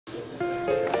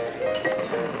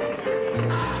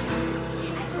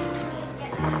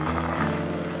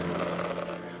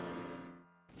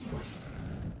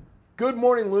Good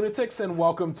morning, lunatics, and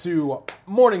welcome to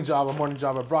Morning Java. Morning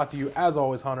Java brought to you, as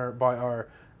always, Hunter, by our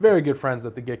very good friends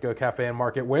at the Get-Go Cafe and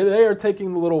Market, where they are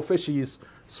taking the little fishies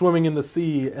swimming in the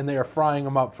sea, and they are frying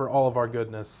them up for all of our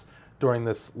goodness during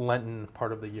this Lenten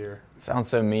part of the year. Sounds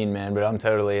so mean, man, but I'm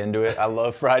totally into it. I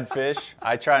love fried fish.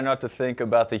 I try not to think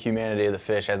about the humanity of the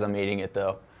fish as I'm eating it,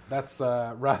 though. That's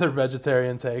a rather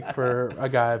vegetarian take for a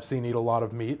guy I've seen eat a lot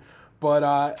of meat.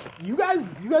 But you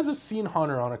guys have seen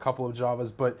Hunter on a couple of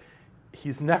Javas, but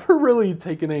he's never really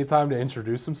taken any time to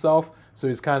introduce himself. So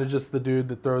he's kind of just the dude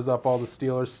that throws up all the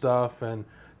Steelers stuff and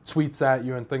tweets at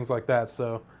you and things like that.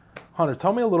 So, Hunter,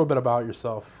 tell me a little bit about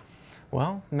yourself.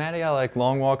 Well, Maddie, I like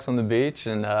long walks on the beach,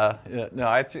 and I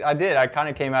did. I kind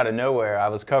of came out of nowhere. I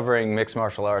was covering mixed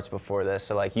martial arts before this,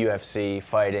 so like UFC,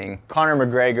 fighting, Conor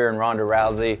McGregor and Ronda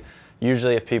Rousey.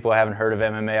 Usually if people haven't heard of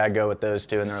MMA, I go with those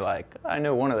two, and they're like, I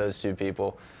know one of those two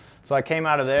people. So I came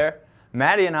out of there.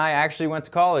 Maddie and I actually went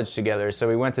to college together, so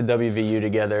we went to WVU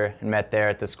together and met there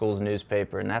at the school's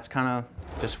newspaper, and that's kind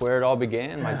of just where it all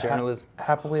began, my journalism.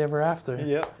 Happily ever after.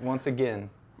 Yep, once again.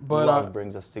 But love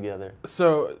brings us together.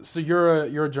 So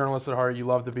you're a journalist at heart. You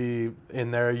love to be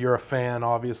in there. You're a fan,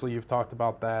 obviously. You've talked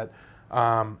about that.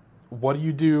 What do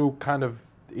you do kind of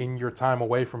in your time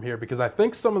away from here? Because I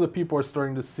think some of the people are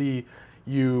starting to see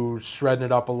you shredding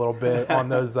it up a little bit on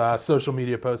those social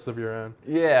media posts of your own.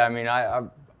 Yeah, I mean, I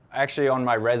actually on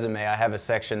my resume, I have a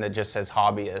section that just says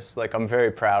hobbyist. Like, I'm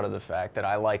very proud of the fact that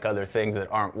I like other things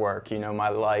that aren't work. You know, my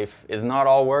life is not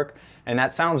all work. And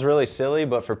that sounds really silly,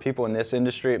 but for people in this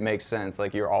industry, it makes sense.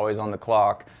 Like, you're always on the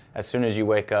clock. As soon as you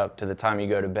wake up to the time you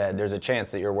go to bed, there's a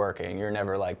chance that you're working. You're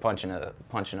never like punching a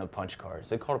punch card.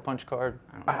 Is it called a punch card?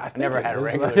 I don't know. I never had a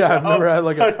regular Yeah, job. I've never had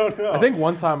like a. I don't know. I think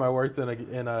one time I worked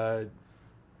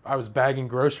I was bagging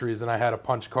groceries and I had a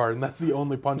punch card, and that's the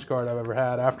only punch card I've ever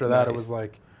had. After that, It was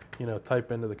like, you know,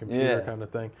 type into the computer kind of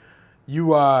thing.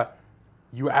 You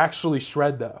actually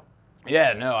shred though.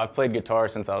 Yeah, no, I've played guitar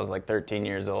since I was like 13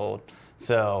 years old.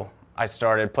 So I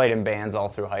played in bands all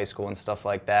through high school and stuff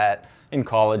like that. In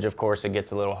college, of course, it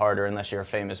gets a little harder unless you're a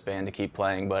famous band to keep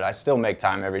playing, but I still make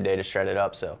time every day to shred it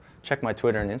up, so check my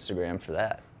Twitter and Instagram for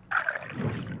that.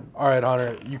 All right,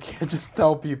 Hunter, you can't just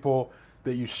tell people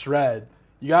that you shred.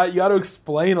 You got to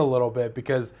explain a little bit,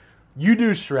 because you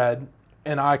do shred,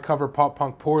 and I cover pop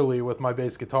punk poorly with my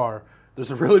bass guitar.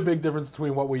 There's a really big difference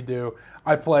between what we do.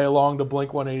 I play along to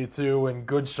Blink-182 and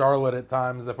Good Charlotte at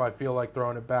times if I feel like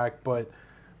throwing it back, but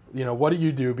you know, what do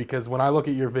you do? Because when I look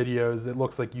at your videos, it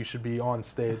looks like you should be on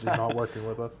stage and not working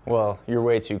with us. Well, you're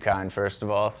way too kind, first of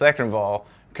all. Second of all,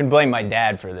 I can blame my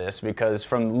dad for this, because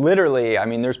from literally, I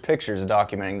mean, there's pictures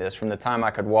documenting this. From the time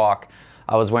I could walk,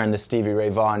 I was wearing the Stevie Ray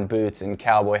Vaughan boots and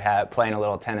cowboy hat, playing a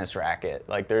little tennis racket.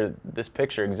 Like, this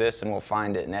picture exists, and we'll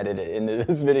find it and edit it into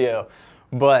this video.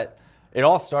 But it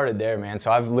all started there, man.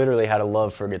 So I've literally had a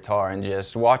love for guitar, and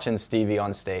just watching Stevie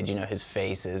on stage, you know, his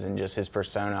faces and just his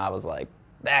persona, I was like,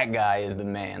 that guy is the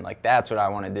man. Like, that's what I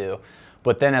want to do.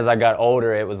 But then as I got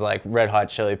older, it was like Red Hot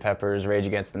Chili Peppers, Rage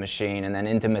Against the Machine, and then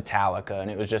into Metallica,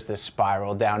 and it was just this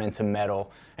spiral down into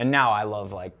metal. And now I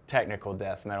love like technical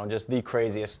death metal, just the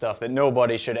craziest stuff that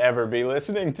nobody should ever be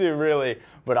listening to, really.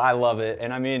 But I love it.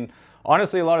 And I mean,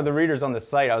 honestly, a lot of the readers on the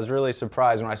site, I was really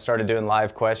surprised when I started doing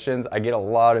live questions. I get a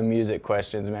lot of music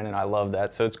questions, man, and I love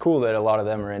that. So it's cool that a lot of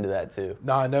them are into that too.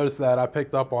 No, I noticed that. I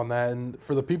picked up on that. And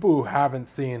for the people who haven't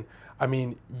seen, I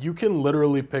mean, you can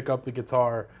literally pick up the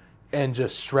guitar and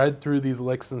just shred through these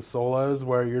licks and solos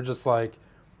where you're just like,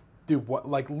 dude, what?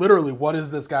 Like, literally, what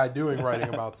is this guy doing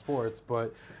writing about sports?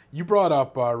 But you brought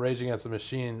up Rage Against the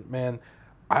Machine. Man,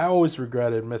 I always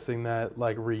regretted missing that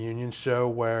like reunion show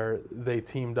where they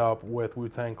teamed up with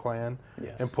Wu-Tang Clan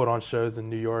and put on shows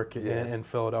in New York and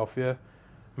Philadelphia.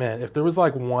 Man, if there was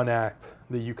like one act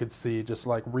that you could see just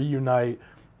like reunite,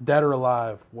 dead or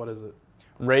alive, what is it?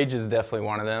 Rage is definitely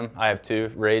one of them. I have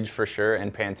two, Rage for sure,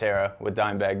 and Pantera with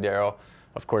Dimebag Darrell.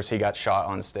 Of course, he got shot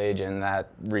on stage, and that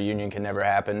reunion can never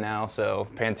happen now. So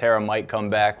Pantera might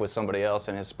come back with somebody else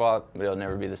in his spot, but it'll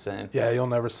never be the same. Yeah, you'll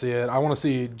never see it. I want to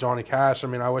see Johnny Cash. I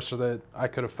mean, I wish that I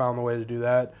could have found the way to do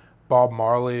that. Bob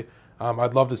Marley.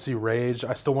 I'd love to see Rage.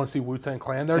 I still want to see Wu-Tang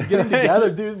Clan. They're getting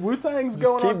together, dude. Wu-Tang's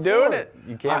going on Keep tour. doing it.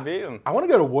 You can't beat them. I want to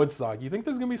go to Woodstock. You think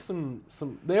there's going to be some...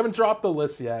 They haven't dropped the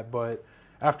list yet, but...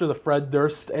 After the Fred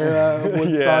Durst era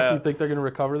Woodstock, you think they're going to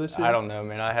recover this year? I don't know,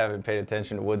 man. I haven't paid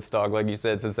attention to Woodstock, like you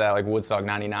said, since that like Woodstock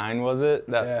 '99, was it?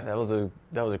 That was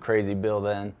a crazy bill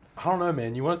then. I don't know,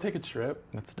 man. You want to take a trip?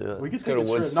 Let's do it. We could Let's take go a to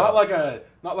trip. Woodstock.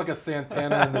 Not like a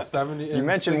Santana in the 70s. You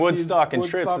mentioned 60s, Woodstock and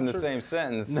Woodstock trips in the trip. same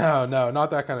sentence. No, not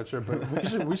that kind of trip.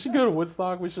 But we should go to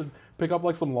Woodstock. We should pick up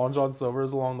like some Long John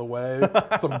Silvers along the way,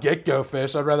 some get-go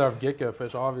fish. I'd rather have get-go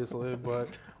fish, obviously, but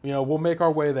we'll make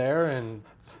our way there, and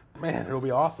man, it'll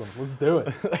be awesome. Let's do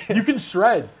it. You can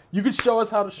shred. You can show us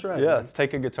how to shred. Yeah, man. let's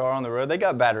take a guitar on the road. They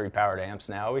got battery-powered amps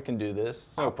now. We can do this.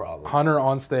 It's no problem. Hunter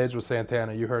on stage with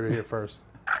Santana. You heard it here first.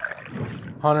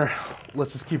 Hunter,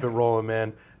 let's just keep it rolling,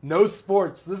 man. No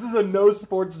sports. This is a no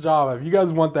sports job. If you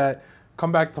guys want that,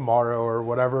 come back tomorrow or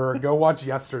whatever. Or go watch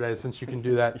yesterday since you can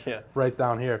do that right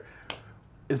down here.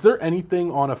 Is there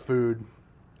anything on a food?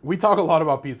 We talk a lot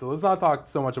about pizza. Let's not talk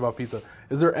so much about pizza.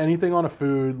 Is there anything on a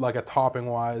food, like a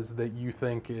topping-wise, that you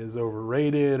think is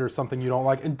overrated or something you don't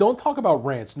like? And don't talk about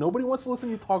ranch. Nobody wants to listen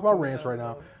to you talk about ranch right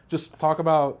now. Just talk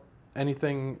about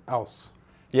anything else.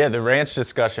 Yeah, the ranch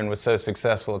discussion was so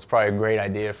successful. It's probably a great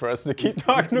idea for us to keep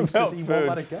talking about food. You won't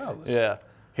let it go. Yeah,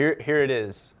 here it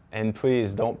is. And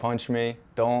please don't punch me.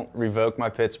 Don't revoke my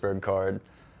Pittsburgh card.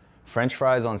 French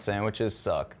fries on sandwiches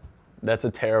suck. That's a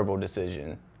terrible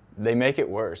decision. They make it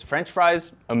worse. French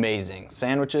fries, amazing.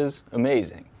 Sandwiches,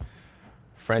 amazing.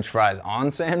 French fries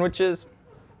on sandwiches,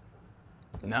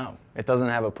 no, it doesn't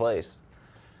have a place.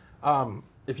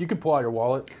 If you could pull out your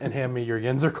wallet and hand me your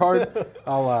Yinzer card,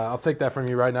 I'll take that from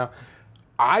you right now.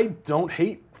 I don't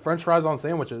hate French fries on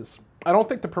sandwiches. I don't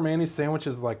think the Permane sandwich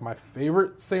is like my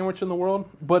favorite sandwich in the world,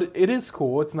 but it is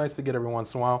cool. It's nice to get every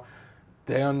once in a while.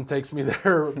 Dan takes me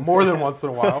there more than once in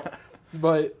a while.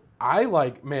 But I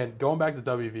like, man, going back to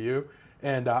WVU,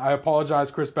 and I apologize,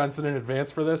 Chris Benson, in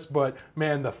advance for this, but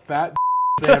man, the fat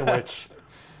sandwich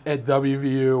at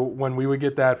WVU, when we would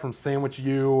get that from Sandwich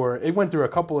U, or it went through a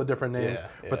couple of different names,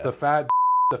 but the fat,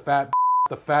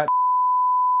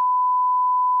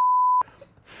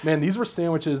 man, these were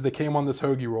sandwiches that came on this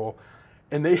hoagie roll,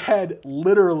 and they had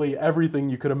literally everything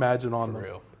you could imagine on them.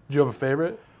 Real. Did you have a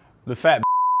favorite? The fat,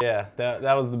 yeah,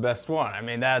 that was the best one. I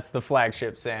mean, that's the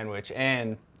flagship sandwich,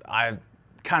 and I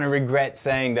kind of regret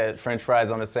saying that French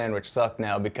fries on a sandwich suck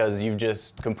now because you've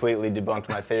just completely debunked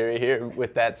my theory here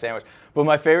with that sandwich. But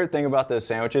my favorite thing about those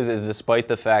sandwiches is, despite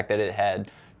the fact that it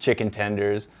had chicken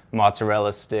tenders,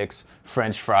 mozzarella sticks,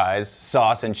 French fries,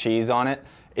 sauce and cheese on it,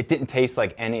 it didn't taste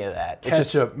like any of that.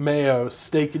 Ketchup, mayo,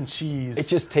 steak and cheese. It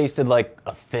just tasted like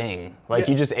a thing. Like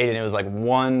you just ate it and it was like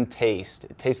one taste.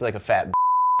 It tasted like a fat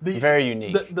very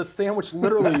unique. The sandwich,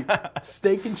 literally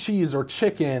steak and cheese or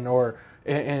chicken or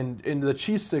and the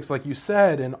cheese sticks, like you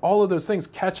said, and all of those things,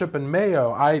 ketchup and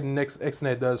mayo. I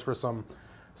ixnayed those for some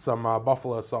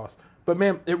buffalo sauce. But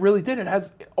man, it really did. It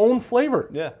has its own flavor.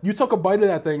 Yeah. You took a bite of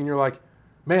that thing and you're like,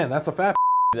 man, that's a fat.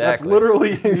 Exactly. That's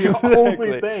literally the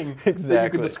only thing that you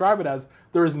could describe it as.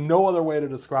 There is no other way to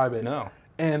describe it. No.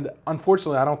 And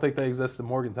unfortunately, I don't think they exist in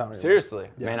Morgantown anymore. Seriously.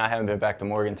 Yeah. Man, I haven't been back to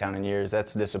Morgantown in years.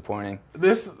 That's disappointing.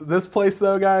 This place,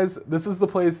 though, guys, this is the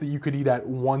place that you could eat at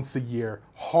once a year.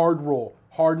 Hard roll,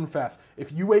 hard and fast.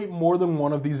 If you ate more than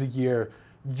one of these a year,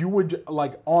 you would,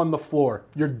 like, on the floor.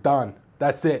 You're done.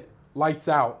 That's it. Lights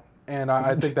out. And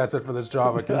I think that's it for this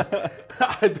Java, because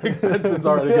I think Benson's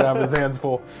already going to have his hands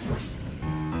full.